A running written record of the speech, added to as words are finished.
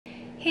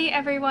Hey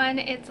everyone,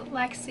 it's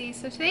Lexie.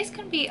 So today's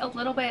going to be a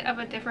little bit of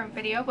a different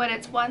video, but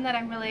it's one that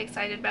I'm really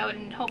excited about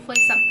and hopefully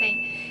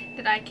something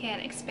that I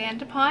can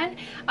expand upon.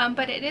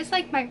 But it is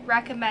like my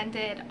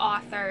recommended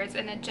authors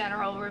and a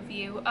general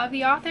review of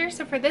the author.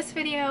 So for this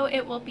video,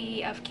 it will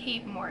be of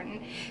Kate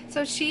Morton.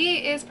 So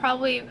she is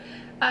probably,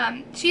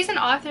 she's an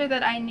author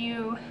that I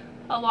knew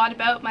a lot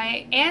about.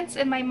 My aunts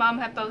and my mom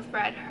have both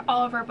read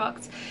all of her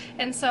books.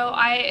 And so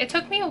it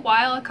took me a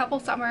while, a couple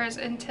summers,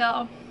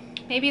 until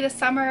maybe the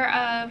summer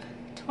of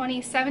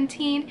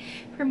 2017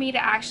 for me to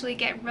actually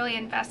get really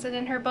invested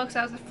in her books.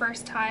 That was the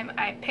first time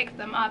I picked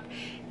them up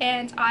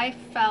and I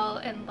fell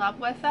in love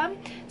with them.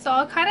 So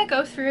I'll kind of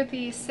go through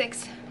these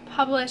 6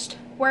 published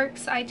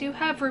works. I do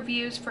have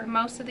reviews for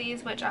most of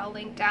these, which I'll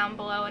link down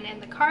below and in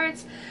the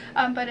cards,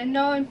 but in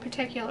no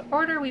particular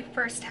order. We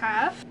first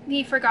have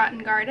The Forgotten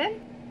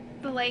Garden,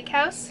 The Lake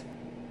House,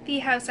 The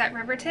House at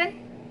Riverton,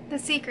 The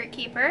Secret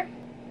Keeper,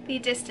 The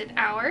Distant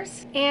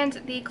Hours,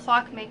 and The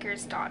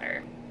Clockmaker's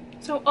Daughter.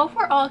 So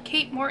overall,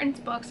 Kate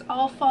Morton's books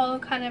all follow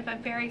kind of a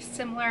very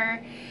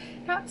similar,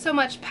 not so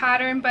much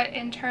pattern, but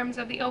in terms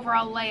of the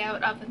overall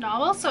layout of the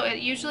novel. So it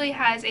usually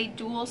has a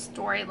dual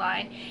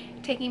storyline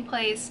taking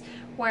place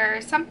where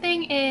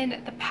something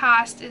in the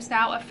past is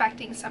now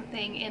affecting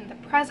something in the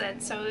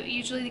present. So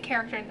usually the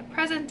character in the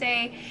present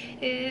day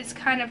is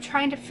kind of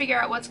trying to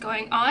figure out what's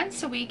going on.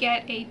 So we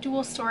get a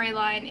dual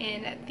storyline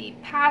in the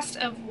past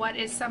of what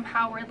is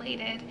somehow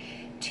related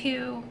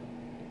to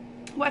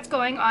what's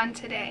going on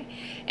today.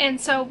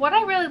 And so what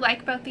I really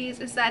like about these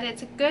is that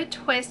it's a good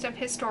twist of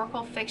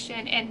historical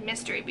fiction and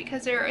mystery,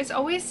 because there is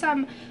always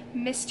some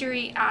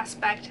mystery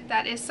aspect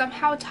that is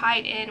somehow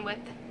tied in with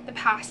the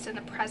past and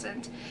the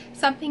present.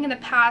 Something in the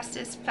past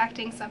is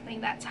affecting something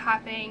that's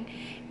happening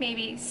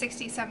maybe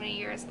 60, 70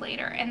 years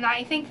later. And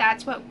I think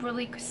that's what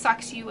really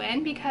sucks you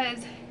in,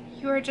 because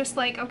you're just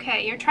like,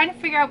 okay, you're trying to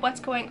figure out what's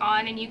going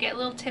on and you get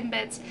little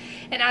tidbits,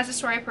 and as the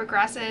story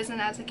progresses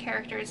and as the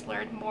characters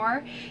learn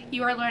more,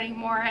 you are learning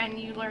more, and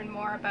you learn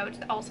more about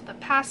also the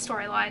past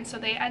storyline, so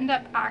they end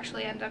up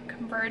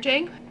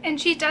converging. And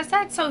she does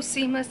that so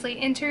seamlessly,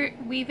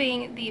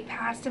 interweaving the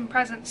past and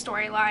present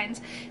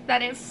storylines,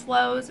 that it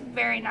flows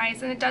very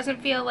nice, and it doesn't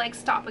feel like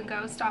stop and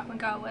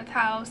go with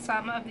how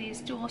some of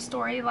these dual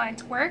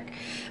storylines work,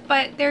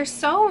 but they're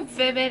so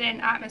vivid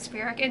and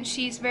atmospheric, and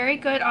she's very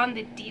good on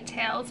the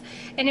details.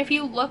 And if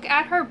you look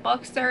at her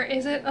books, there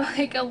isn't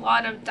like a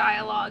lot of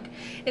dialogue.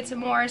 It's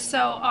more so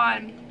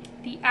on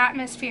the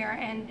atmosphere,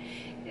 and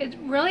it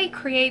really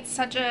creates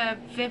such a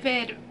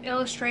vivid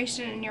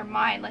illustration in your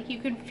mind. Like, you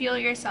can feel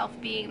yourself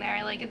being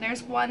there. Like,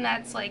 there's one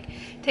that's like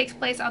takes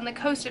place on the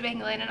coast of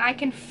England, and I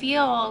can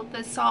feel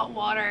the salt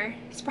water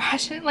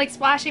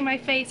splashing my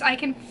face. I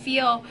can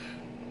feel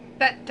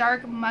that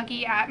dark,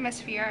 muggy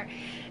atmosphere,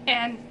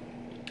 and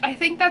I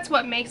think that's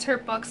what makes her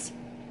books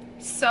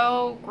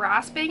so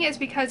grasping, is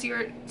because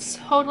you're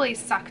totally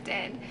sucked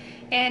in.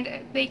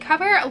 And they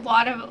cover a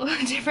lot of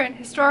different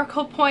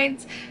historical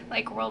points,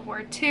 like World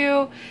War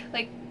II,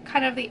 like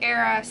kind of the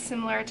era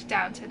similar to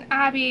Downton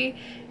Abbey,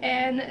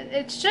 and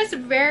it's just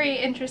very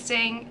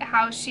interesting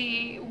how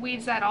she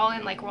weaves that all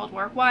in, like World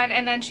War I,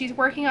 and then she's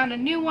working on a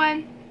new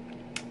one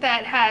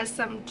that has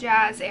some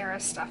jazz era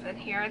stuff in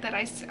here that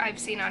I've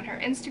seen on her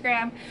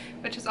Instagram,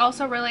 which is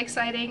also really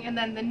exciting. And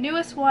then the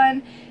newest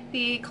one,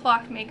 The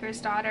Clockmaker's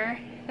Daughter,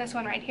 this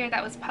one right here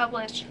that was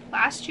published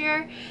last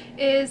year,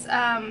 is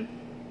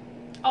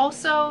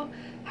also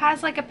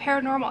has like a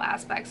paranormal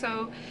aspect,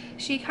 so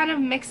she kind of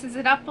mixes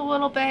it up a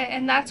little bit,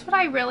 and that's what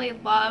I really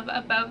love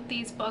about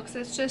these books.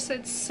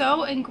 It's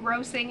so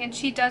engrossing, and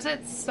she does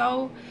it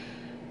so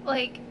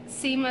like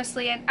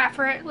seamlessly and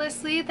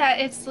effortlessly that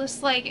it's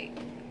just like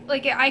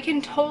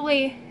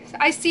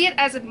I see it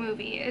as a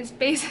movie, is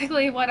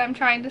basically what I'm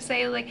trying to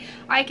say. Like,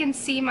 I can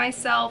see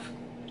myself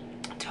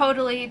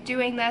totally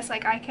doing this.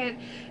 Like, I could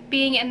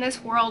being in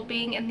this world,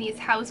 being in these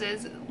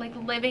houses, like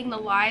living the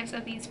lives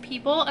of these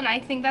people, and I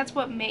think that's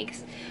what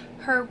makes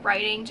her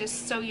writing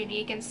just so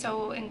unique and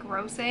so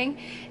engrossing.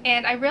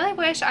 And I really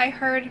wish I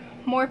heard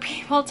more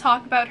people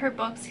talk about her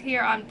books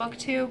here on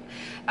BookTube,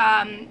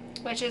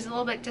 which is a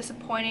little bit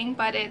disappointing,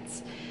 but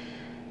it's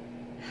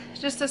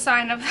just a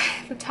sign of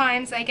the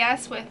times, I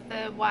guess, with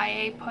the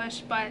YA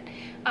push. But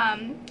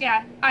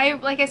yeah,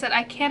 like I said,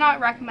 I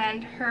cannot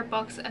recommend her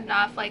books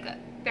enough. Like,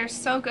 they're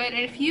so good,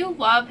 and if you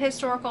love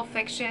historical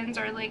fictions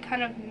or like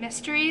kind of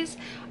mysteries,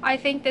 I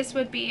think this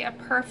would be a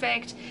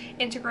perfect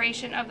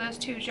integration of those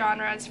two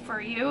genres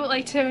for you,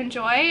 like, to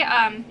enjoy.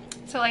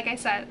 So like I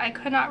said, I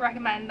could not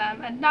recommend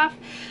them enough.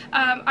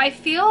 I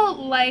feel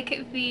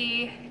like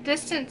The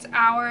Distant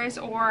Hours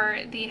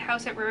or The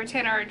House at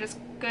Riverton are just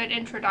good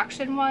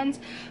introduction ones.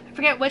 I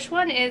forget which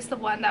one is the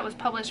one that was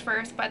published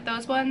first, but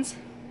those ones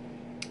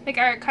like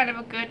are kind of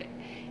a good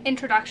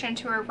introduction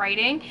to her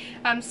writing.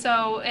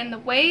 So in the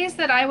ways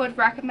that I would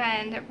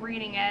recommend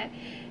reading it,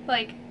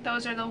 like,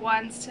 those are the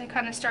ones to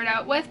kind of start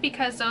out with,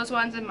 because those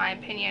ones, in my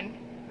opinion,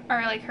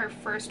 are like her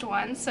first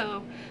ones.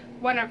 So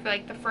one of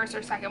like the first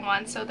or second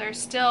one, so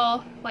there's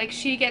still like,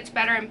 she gets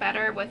better and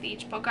better with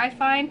each book I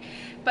find.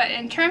 But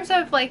in terms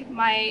of like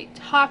my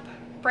top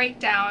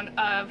breakdown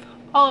of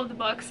all of the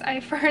books, I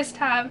first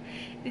have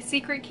The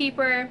Secret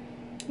Keeper,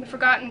 The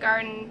Forgotten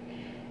Garden,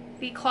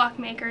 The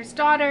Clockmaker's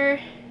Daughter,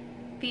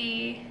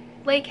 The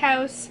Lake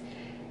House,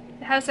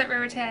 The House at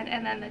Riverton,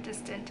 and then The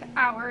Distant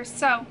Hours.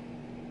 So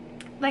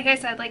like I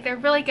said, like, they're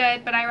really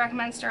good, but I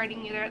recommend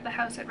starting either at The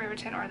House at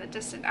Riverton or The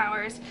Distant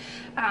Hours.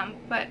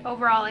 But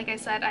overall, like I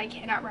said, I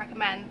cannot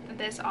recommend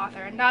this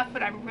author enough,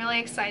 but I'm really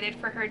excited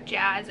for her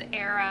jazz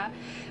era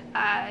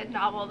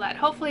novel that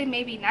hopefully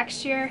maybe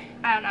next year,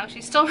 I don't know,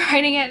 she's still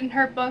writing it, and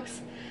her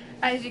books,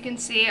 as you can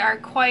see, are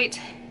quite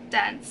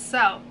dense.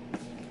 So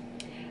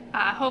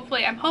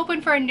hopefully, I'm hoping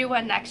for a new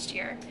one next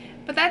year.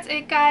 But that's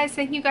it, guys.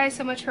 Thank you guys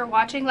so much for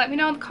watching. Let me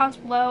know in the comments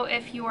below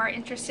if you are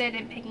interested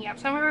in picking up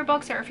some of her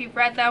books, or if you've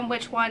read them,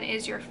 which one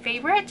is your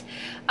favorite.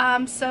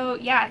 So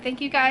yeah,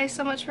 thank you guys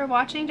so much for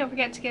watching. Don't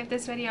forget to give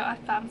this video a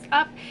thumbs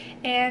up,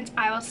 and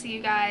I will see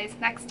you guys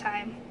next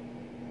time.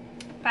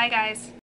 Bye, guys.